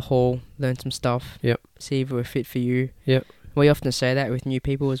 Come to the hall, learn some stuff, see if we're fit for you. We often say that with new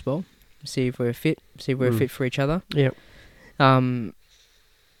people as well. See if we're fit, see if we're fit for each other. And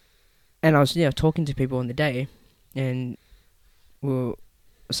I was talking to people on the day, and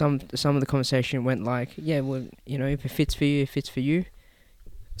some of the conversation went like, if it fits for you, it fits for you.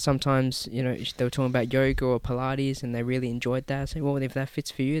 Sometimes, they were talking about yoga or Pilates and they really enjoyed that. I said, well, if that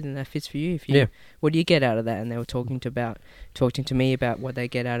fits for you, then that fits for you. What do you get out of that? And they were talking to me about what they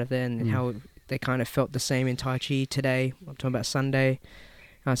get out of that and how they kind of felt the same in Tai Chi today. I'm talking about Sunday.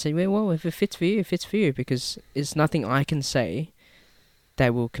 And I said, well, if it fits for you, it fits for you, because it's nothing I can say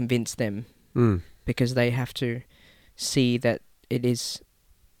that will convince them because they have to see that it is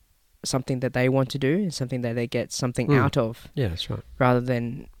something that they want to do and something that they get something out of. Yeah, that's right. Rather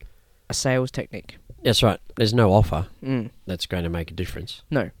than a sales technique. That's right. There's no offer that's going to make a difference.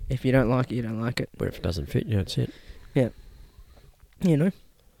 No. If you don't like it, you don't like it. But if it doesn't fit, that's it. Yeah.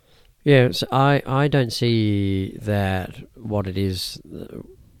 Yeah, so I don't see that what it is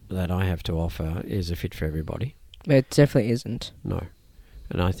that I have to offer is a fit for everybody. It definitely isn't. No.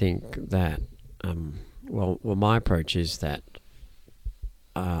 And I think that, well, my approach is that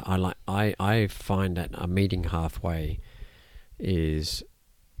I find that a meeting halfway is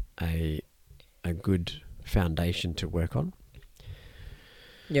a good foundation to work on.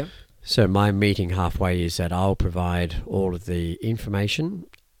 Yeah. So my meeting halfway is that I'll provide all of the information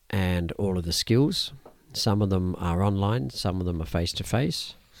and all of the skills. Some of them are online, some of them are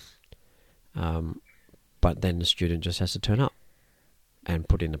face-to-face. But then the student just has to turn up and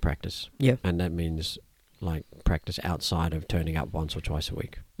put in the practice. Yeah. And that means like practice outside of turning up once or twice a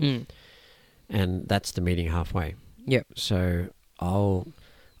week. And that's the meeting halfway. Yep. So I'll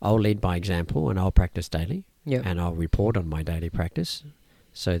lead by example and I'll practice daily. Yep. And I'll report on my daily practice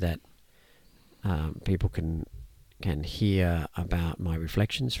so that people can hear about my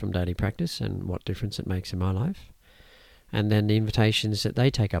reflections from daily practice and what difference it makes in my life. And then the invitations that they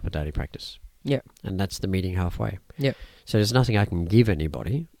take up a daily practice. Yeah. And that's the meeting halfway. Yeah. So there's nothing I can give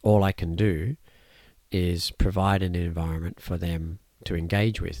anybody. All I can do is provide an environment for them to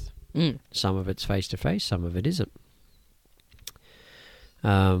engage with. Mm. Some of it's face to face, some of it isn't.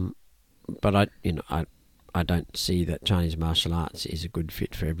 But I don't see that Chinese martial arts is a good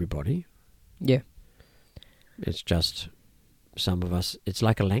fit for everybody. Yeah. It's just some of us. It's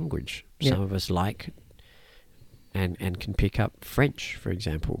like a language. Yeah. Some of us like and can pick up French, for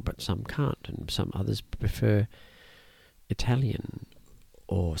example, but some can't, and some others prefer Italian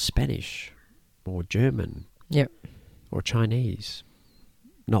or Spanish or German. Yeah. Or Chinese.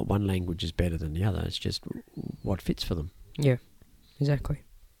 Not one language is better than the other. It's just what fits for them. Yeah. Exactly.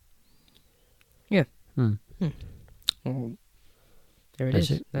 Yeah. Hmm. Well, there it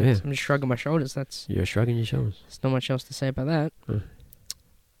That's is. it. That's, Yeah. I'm just shrugging my shoulders. You're shrugging your shoulders. There's not much else to say about that. Huh.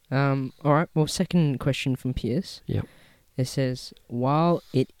 All right. Well, second question from Pierce. Yep. It says, while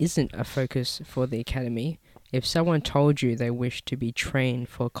it isn't a focus for the academy, if someone told you they wish to be trained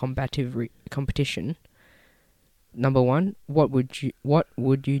for combative competition, number one, what would you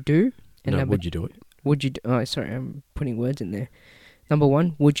do? And No, would you do it? Would you? Oh, sorry, I'm putting words in there. Number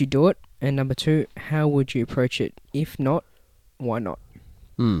one, would you do it? And number two, how would you approach it? If not, why not?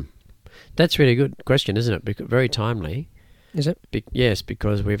 That's a really good question, isn't it? Very timely. Is it? Yes,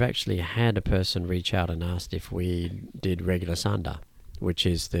 because we've actually had a person reach out and asked if we did regular sanda, which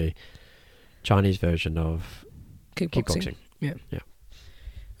is the Chinese version of kickboxing. Yeah. Yeah.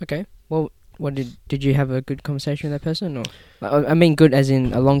 Okay. Well, what did you have a good conversation with that person, or I mean, good as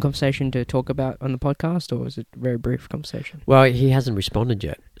in a long conversation to talk about on the podcast, or was it a very brief conversation? Well, he hasn't responded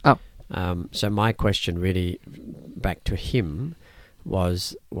yet. Oh. So my question really back to him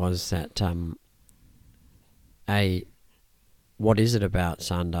was that what is it about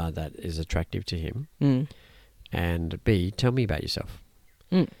Sanda that is attractive to him? Mm. And B, tell me about yourself.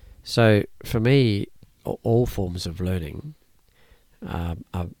 Mm. So for me, all forms of learning are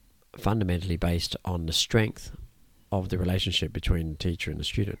fundamentally based on the strength of the relationship between the teacher and the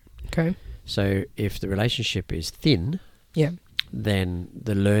student. Okay. So if the relationship is thin, Yeah. then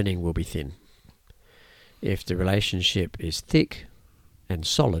the learning will be thin. If the relationship is thick and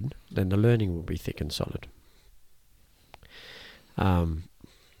solid, then the learning will be thick and solid.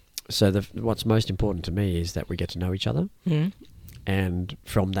 So what's most important to me is that we get to know each other, and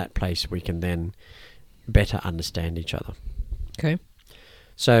from that place we can then better understand each other. Okay.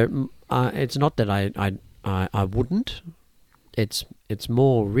 So it's not that I wouldn't. It's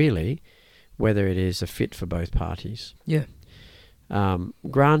more really whether it is a fit for both parties. Yeah.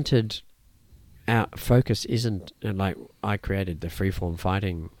 Granted, our focus isn't like I created the Freeform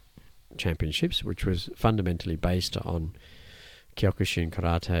Fighting Championships, which was fundamentally based on Kyokushin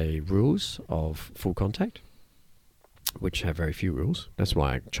Karate rules of full contact, which have very few rules. That's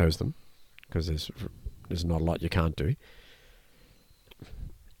why I chose them, because there's not a lot you can't do.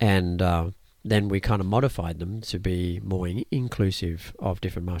 And then we kind of modified them to be more inclusive of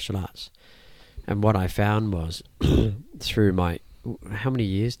different martial arts. And what I found was through how many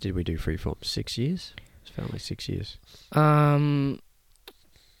years did we do Freeform? 6 years? It felt like 6 years.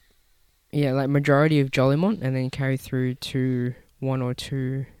 Yeah, like majority of Jolimont, and then carry through to 1 or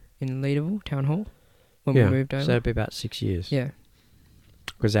 2 in Leederville Town Hall when we moved over. So it'd be about 6 years. Yeah.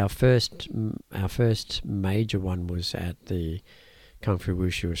 Because our first major one was at the Kung Fu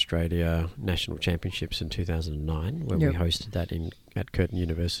Wushu Australia National Championships in 2009, when we hosted that at Curtin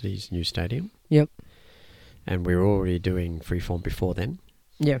University's new stadium. Yep. And we were already doing Freeform before then.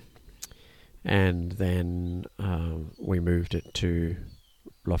 Yeah. And then we moved it to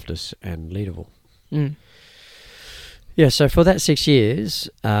Loftus and Leederville. Mm. Yeah, so for that 6 years,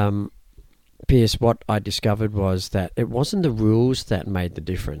 Pierce, what I discovered was that it wasn't the rules that made the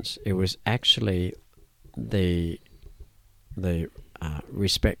difference. It was actually the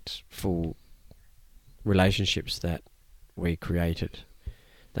respectful relationships that we created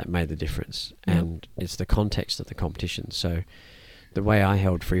that made the difference. Yep. And it's the context of the competition. So the way I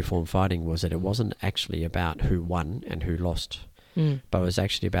held Freeform Fighting was that it wasn't actually about who won and who lost, but it was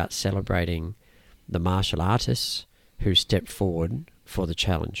actually about celebrating the martial artists who stepped forward for the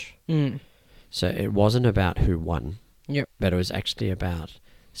challenge. So it wasn't about who won, but it was actually about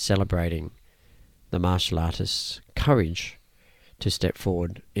celebrating the martial artists' courage to step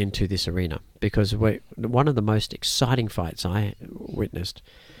forward into this arena. Because one of the most exciting fights I witnessed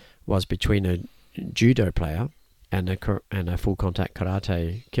was between a judo player and a full contact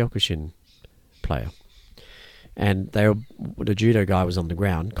karate Kyokushin player. And the judo guy was on the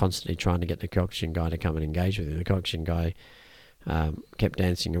ground constantly trying to get the Kyokushin guy to come and engage with him. The Kyokushin guy kept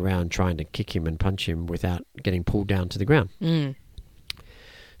dancing around trying to kick him and punch him without getting pulled down to the ground.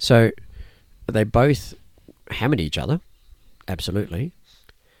 So they both hammered each other, absolutely,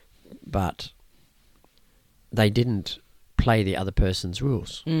 but they didn't play the other person's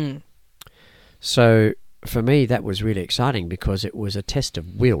rules. Mm. So for me, that was really exciting because it was a test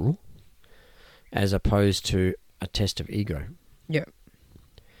of will as opposed to a test of ego. Yeah.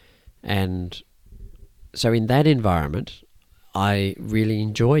 And so in that environment, I really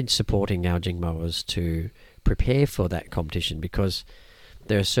enjoyed supporting our Jingmoers to prepare for that competition because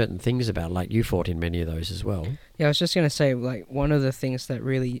there are certain things about, like you fought in many of those as well. Yeah, I was just going to say, like, one of the things that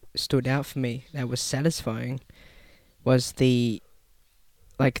really stood out for me that was satisfying was the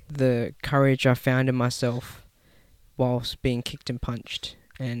courage I found in myself whilst being kicked and punched,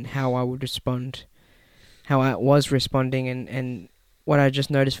 and how I would respond, how I was responding, and what I just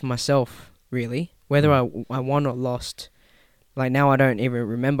noticed for myself, really. Whether I won or lost, like now I don't even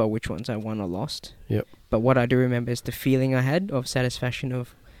remember which ones I won or lost. Yep. But what I do remember is the feeling I had of satisfaction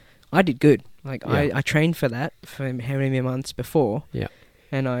of, I did good. Like, Yeah. I trained for that for how many months before. Yeah.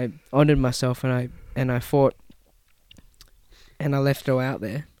 And I honoured myself, and I fought, and I left it all out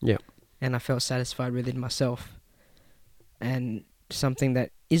there. Yeah. And I felt satisfied within myself. And something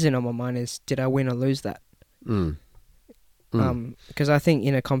that isn't on my mind is, did I win or lose that? Because I think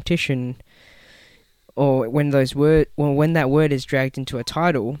in a competition, or when that word is dragged into a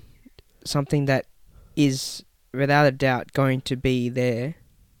title, something that is without a doubt going to be there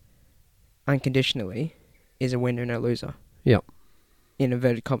unconditionally is a winner and a loser. Yep. In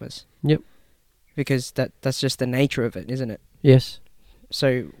inverted commas. Yep. Because that's just the nature of it, isn't it? Yes.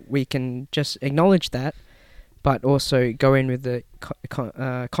 So we can just acknowledge that, but also go in with the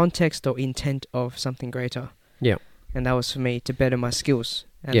context or intent of something greater. Yeah. And that was for me to better my skills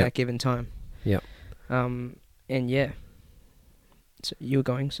at Yeah. that given time. Yeah. And yeah. So you were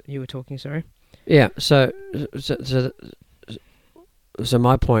talking, sorry? Yeah. So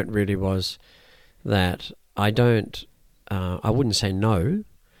my point really was that I wouldn't say no.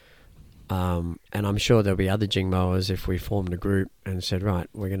 And I'm sure there'll be other Jingmoers if we formed a group and said, right,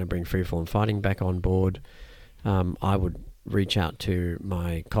 we're going to bring freeform fighting back on board. I would reach out to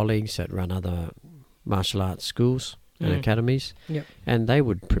my colleagues that run other martial arts schools and academies, Yep. and they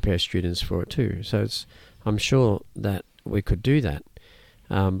would prepare students for it too. So I'm sure that we could do that.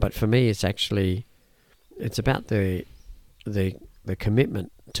 But for me, it's about the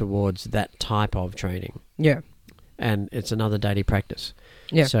commitment towards that type of training. Yeah. And it's another daily practice.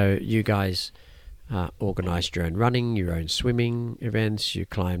 Yeah. So you guys organised your own running, your own swimming events. You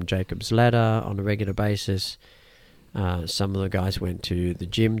climbed Jacob's Ladder on a regular basis. Some of the guys went to the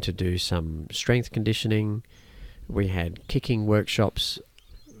gym to do some strength conditioning. We had kicking workshops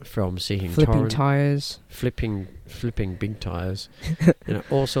from Sihing Flipping Torrent. tyres. Flipping big tyres.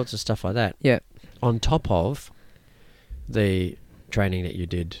 All sorts of stuff like that. Yeah. On top of the training that you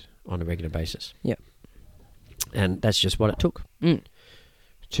did on a regular basis. Yeah. And that's just what it took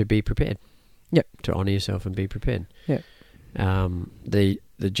to be prepared. Yep. To honour yourself and be prepared. Yeah. The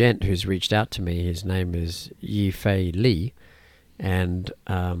gent who's reached out to me, his name is Yi Fei Li, and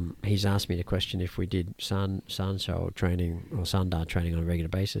he's asked me the question if we did Sanshou training or Sanda training on a regular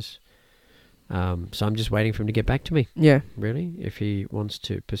basis. So I'm just waiting for him to get back to me. Yeah. Really, if he wants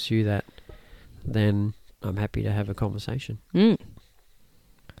to pursue that, then I'm happy to have a conversation.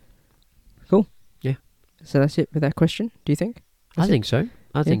 Cool. Yeah. So that's it with that question, do you think? I think so.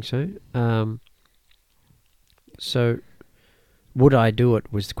 I think so. So, would I do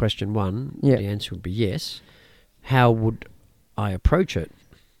it was question one. Yeah. The answer would be yes. How would I approach it?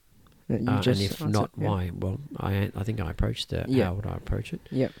 That you And just if answered, not, yeah. why? Well, I think I approached it. Yeah. How would I approach it?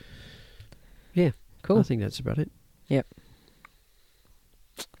 Yep. Yeah. Cool. I think that's about it.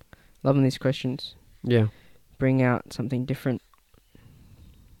 Loving these questions. Yeah. Bring out something different.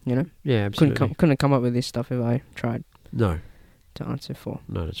 You know? Yeah, absolutely. Couldn't come up with this stuff if I tried No, to answer for.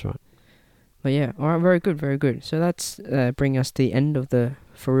 that's right. But yeah, all right, very good, very good. So that's bring us to the end of the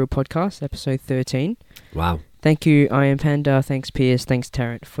For Real podcast, episode 13. Wow. Thank you, I Am Panda. Thanks, Piers. Thanks,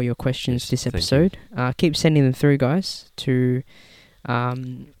 Tarrant, for your questions Yes, this thank episode. Keep sending them through, guys, to our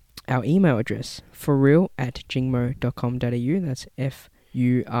email address, forreal@jingmo.com.au. That's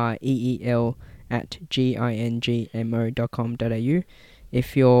FUREEL@GINGMO.com.au.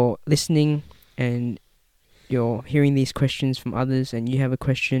 If you're listening and you're hearing these questions from others and you have a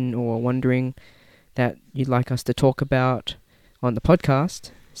question or wondering that you'd like us to talk about on the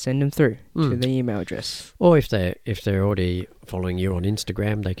podcast, send them through to the email address. Or if they're already following you on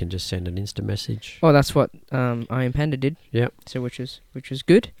Instagram, they can just send an Insta message. Oh, that's what I Am Panda did. Yep. So which was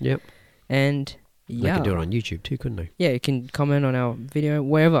good. Yep. And They could do it on YouTube too, couldn't they? yeah, you can comment on our video,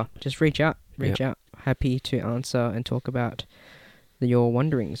 wherever. Just reach out. Happy to answer and talk about your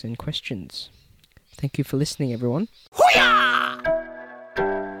wonderings and questions. Thank you for listening, everyone. Hoo-yah!